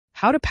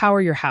How to power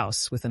your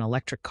house with an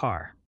electric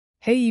car.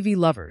 Hey EV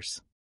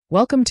lovers!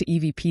 Welcome to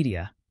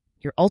EVpedia,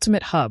 your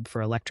ultimate hub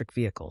for electric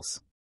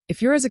vehicles.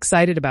 If you're as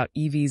excited about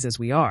EVs as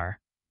we are,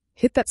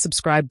 hit that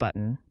subscribe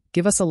button,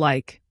 give us a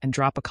like, and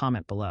drop a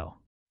comment below.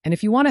 And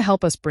if you want to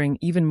help us bring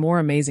even more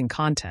amazing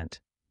content,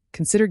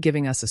 consider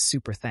giving us a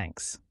super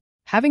thanks.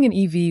 Having an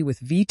EV with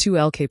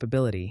V2L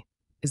capability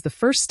is the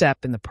first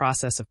step in the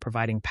process of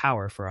providing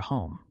power for a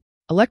home.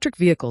 Electric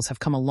vehicles have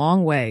come a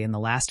long way in the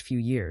last few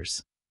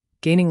years,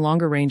 gaining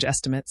longer range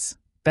estimates,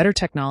 better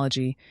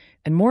technology,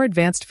 and more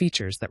advanced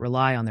features that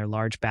rely on their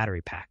large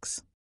battery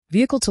packs.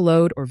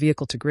 Vehicle-to-load or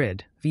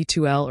vehicle-to-grid,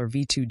 V2L or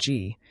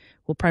V2G,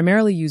 will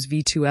primarily use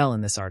V2L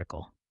in this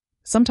article.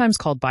 Sometimes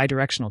called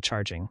bidirectional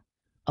charging,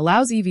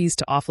 allows EVs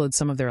to offload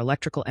some of their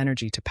electrical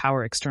energy to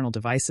power external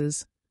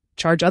devices,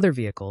 charge other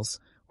vehicles,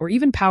 or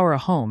even power a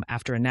home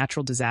after a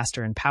natural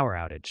disaster and power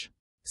outage.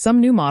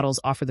 Some new models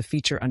offer the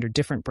feature under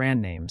different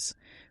brand names,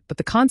 but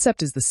the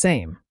concept is the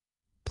same.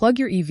 Plug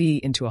your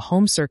EV into a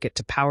home circuit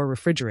to power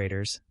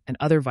refrigerators and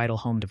other vital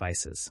home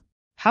devices.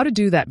 How to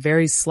do that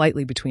varies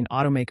slightly between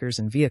automakers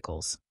and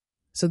vehicles,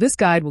 so this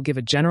guide will give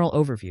a general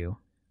overview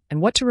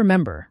and what to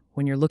remember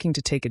when you're looking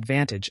to take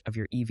advantage of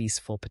your EV's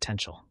full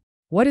potential.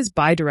 What is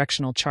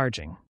bidirectional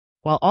charging?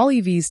 While all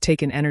EVs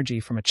take in energy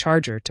from a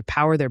charger to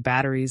power their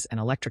batteries and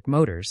electric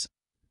motors,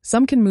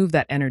 some can move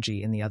that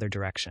energy in the other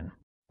direction.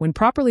 When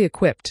properly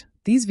equipped,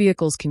 these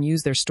vehicles can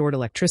use their stored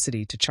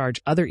electricity to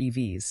charge other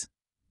EVs,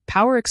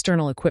 power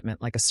external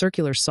equipment like a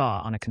circular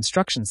saw on a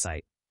construction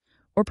site,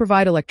 or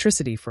provide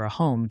electricity for a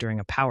home during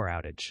a power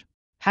outage.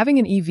 Having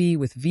an EV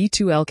with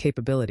V2L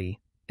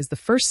capability is the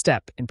first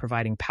step in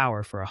providing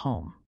power for a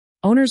home.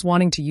 Owners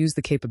wanting to use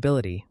the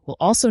capability will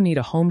also need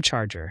a home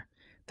charger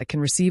that can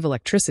receive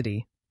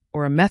electricity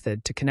or a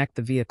method to connect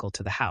the vehicle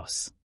to the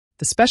house.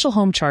 The special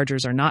home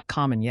chargers are not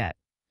common yet,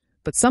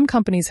 but some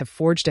companies have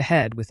forged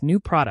ahead with new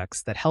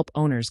products that help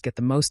owners get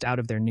the most out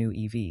of their new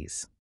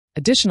EVs.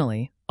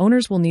 Additionally,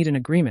 owners will need an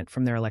agreement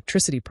from their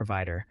electricity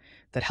provider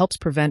that helps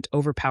prevent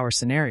overpower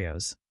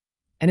scenarios,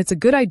 and it's a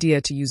good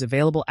idea to use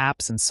available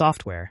apps and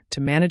software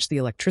to manage the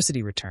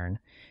electricity return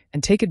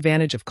and take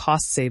advantage of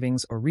cost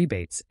savings or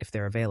rebates if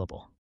they're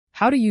available.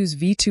 How to use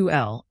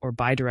V2L or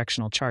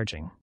bidirectional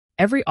charging.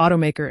 Every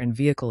automaker and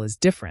vehicle is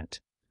different,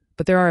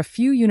 but there are a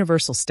few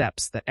universal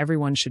steps that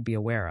everyone should be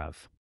aware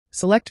of.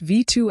 Select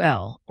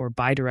V2L or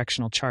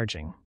bidirectional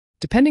charging.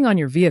 Depending on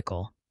your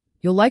vehicle,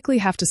 you'll likely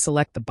have to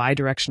select the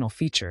bidirectional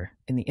feature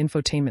in the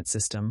infotainment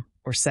system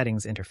or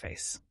settings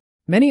interface.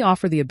 Many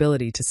offer the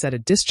ability to set a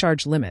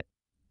discharge limit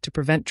to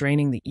prevent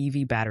draining the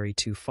EV battery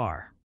too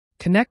far.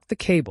 Connect the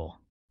cable.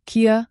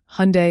 Kia,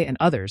 Hyundai, and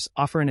others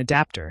offer an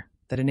adapter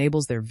that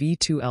enables their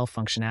V2L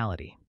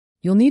functionality.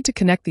 You'll need to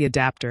connect the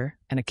adapter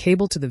and a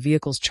cable to the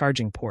vehicle's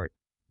charging port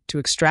to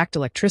extract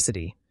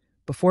electricity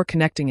before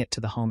connecting it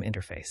to the home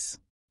interface.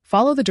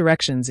 Follow the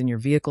directions in your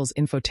vehicle's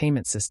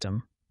infotainment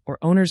system or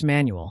owner's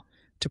manual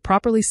to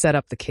properly set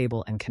up the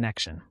cable and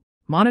connection.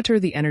 Monitor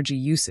the energy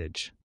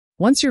usage.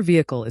 Once your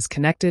vehicle is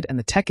connected and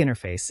the tech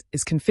interface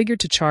is configured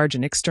to charge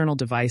an external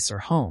device or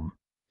home,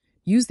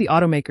 use the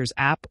automaker's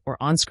app or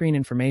on-screen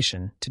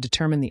information to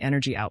determine the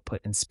energy output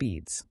and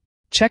speeds.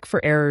 Check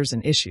for errors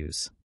and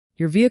issues.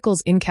 Your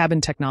vehicle's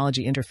in-cabin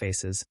technology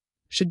interfaces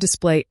should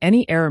display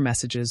any error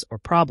messages or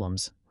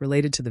problems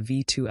related to the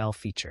V2L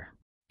feature.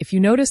 If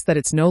you notice that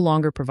it's no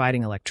longer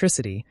providing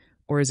electricity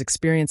or is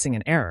experiencing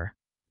an error,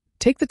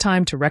 take the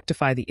time to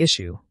rectify the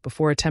issue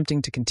before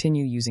attempting to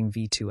continue using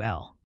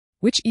V2L.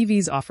 Which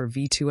EVs offer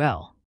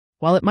V2L?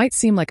 While it might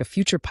seem like a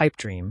future pipe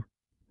dream,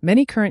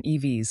 many current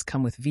EVs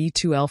come with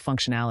V2L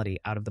functionality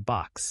out of the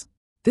box.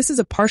 This is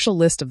a partial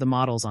list of the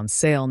models on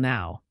sale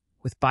now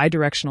with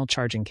bidirectional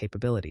charging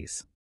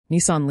capabilities.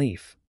 Nissan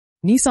Leaf.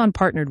 Nissan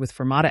partnered with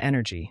Fermata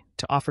Energy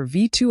to offer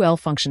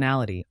V2L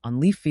functionality on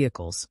Leaf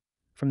vehicles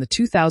from the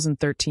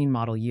 2013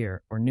 model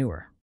year or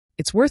newer.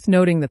 It's worth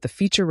noting that the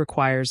feature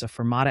requires a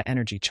Fermata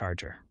Energy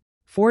charger.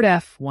 Ford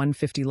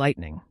F-150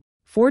 Lightning.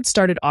 Ford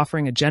started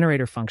offering a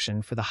generator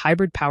function for the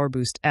hybrid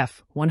PowerBoost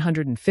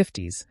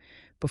F-150s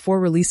before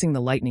releasing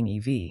the Lightning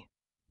EV,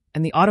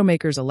 and the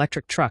automaker's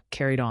electric truck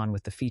carried on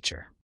with the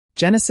feature.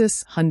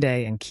 Genesis,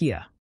 Hyundai, and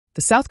Kia.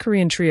 The South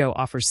Korean trio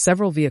offers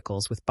several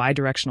vehicles with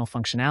bidirectional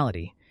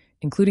functionality,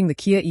 including the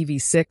Kia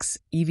EV6,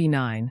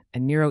 EV9,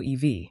 and Niro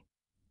EV,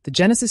 the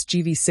Genesis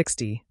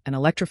GV60, an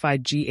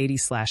electrified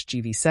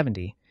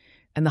G80/GV70,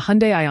 and the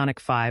Hyundai Ioniq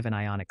 5 and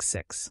Ioniq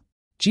 6.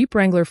 Jeep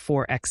Wrangler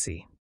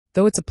 4xe.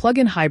 Though it's a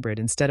plug-in hybrid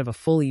instead of a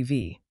full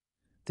EV,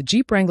 the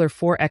Jeep Wrangler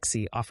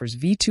 4xe offers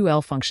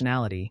V2L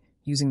functionality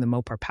using the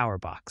Mopar Power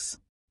Box.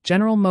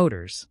 General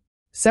Motors.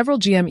 Several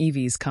GM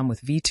EVs come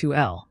with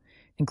V2L,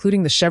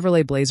 including the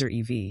Chevrolet Blazer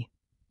EV,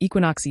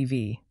 Equinox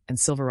EV, and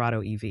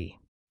Silverado EV.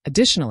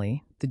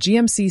 Additionally, the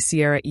GMC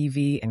Sierra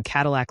EV and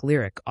Cadillac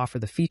Lyriq offer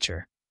the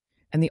feature,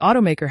 and the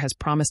automaker has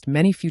promised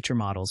many future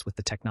models with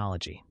the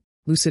technology.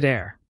 Lucid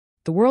Air.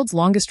 The world's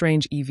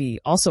longest-range EV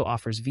also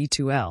offers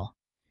V2L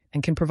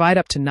and can provide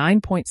up to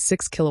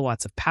 9.6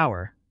 kilowatts of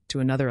power to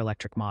another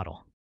electric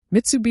model.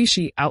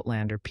 Mitsubishi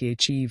Outlander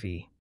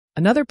PHEV.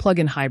 Another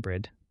plug-in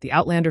hybrid, the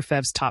Outlander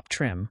PHEV's top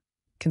trim,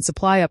 can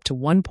supply up to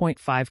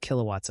 1.5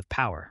 kilowatts of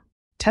power.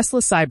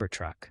 Tesla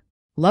Cybertruck.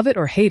 Love it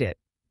or hate it,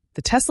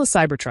 the Tesla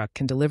Cybertruck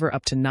can deliver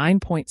up to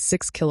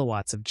 9.6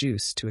 kilowatts of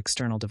juice to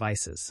external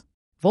devices.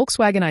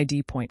 Volkswagen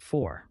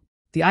ID.4.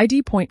 The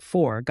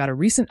ID.4 got a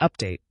recent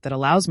update that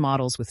allows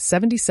models with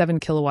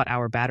 77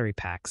 kilowatt-hour battery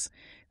packs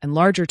and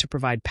larger to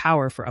provide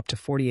power for up to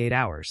 48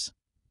 hours,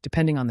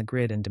 depending on the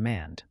grid and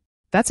demand.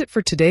 That's it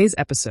for today's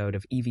episode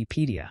of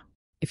EVpedia.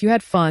 If you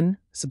had fun,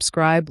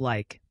 subscribe,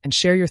 like, and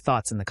share your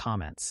thoughts in the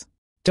comments.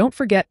 Don't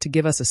forget to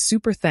give us a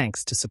super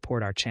thanks to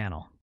support our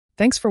channel.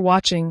 Thanks for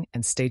watching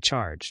and stay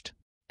charged.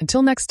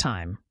 Until next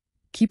time,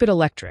 keep it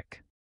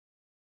electric.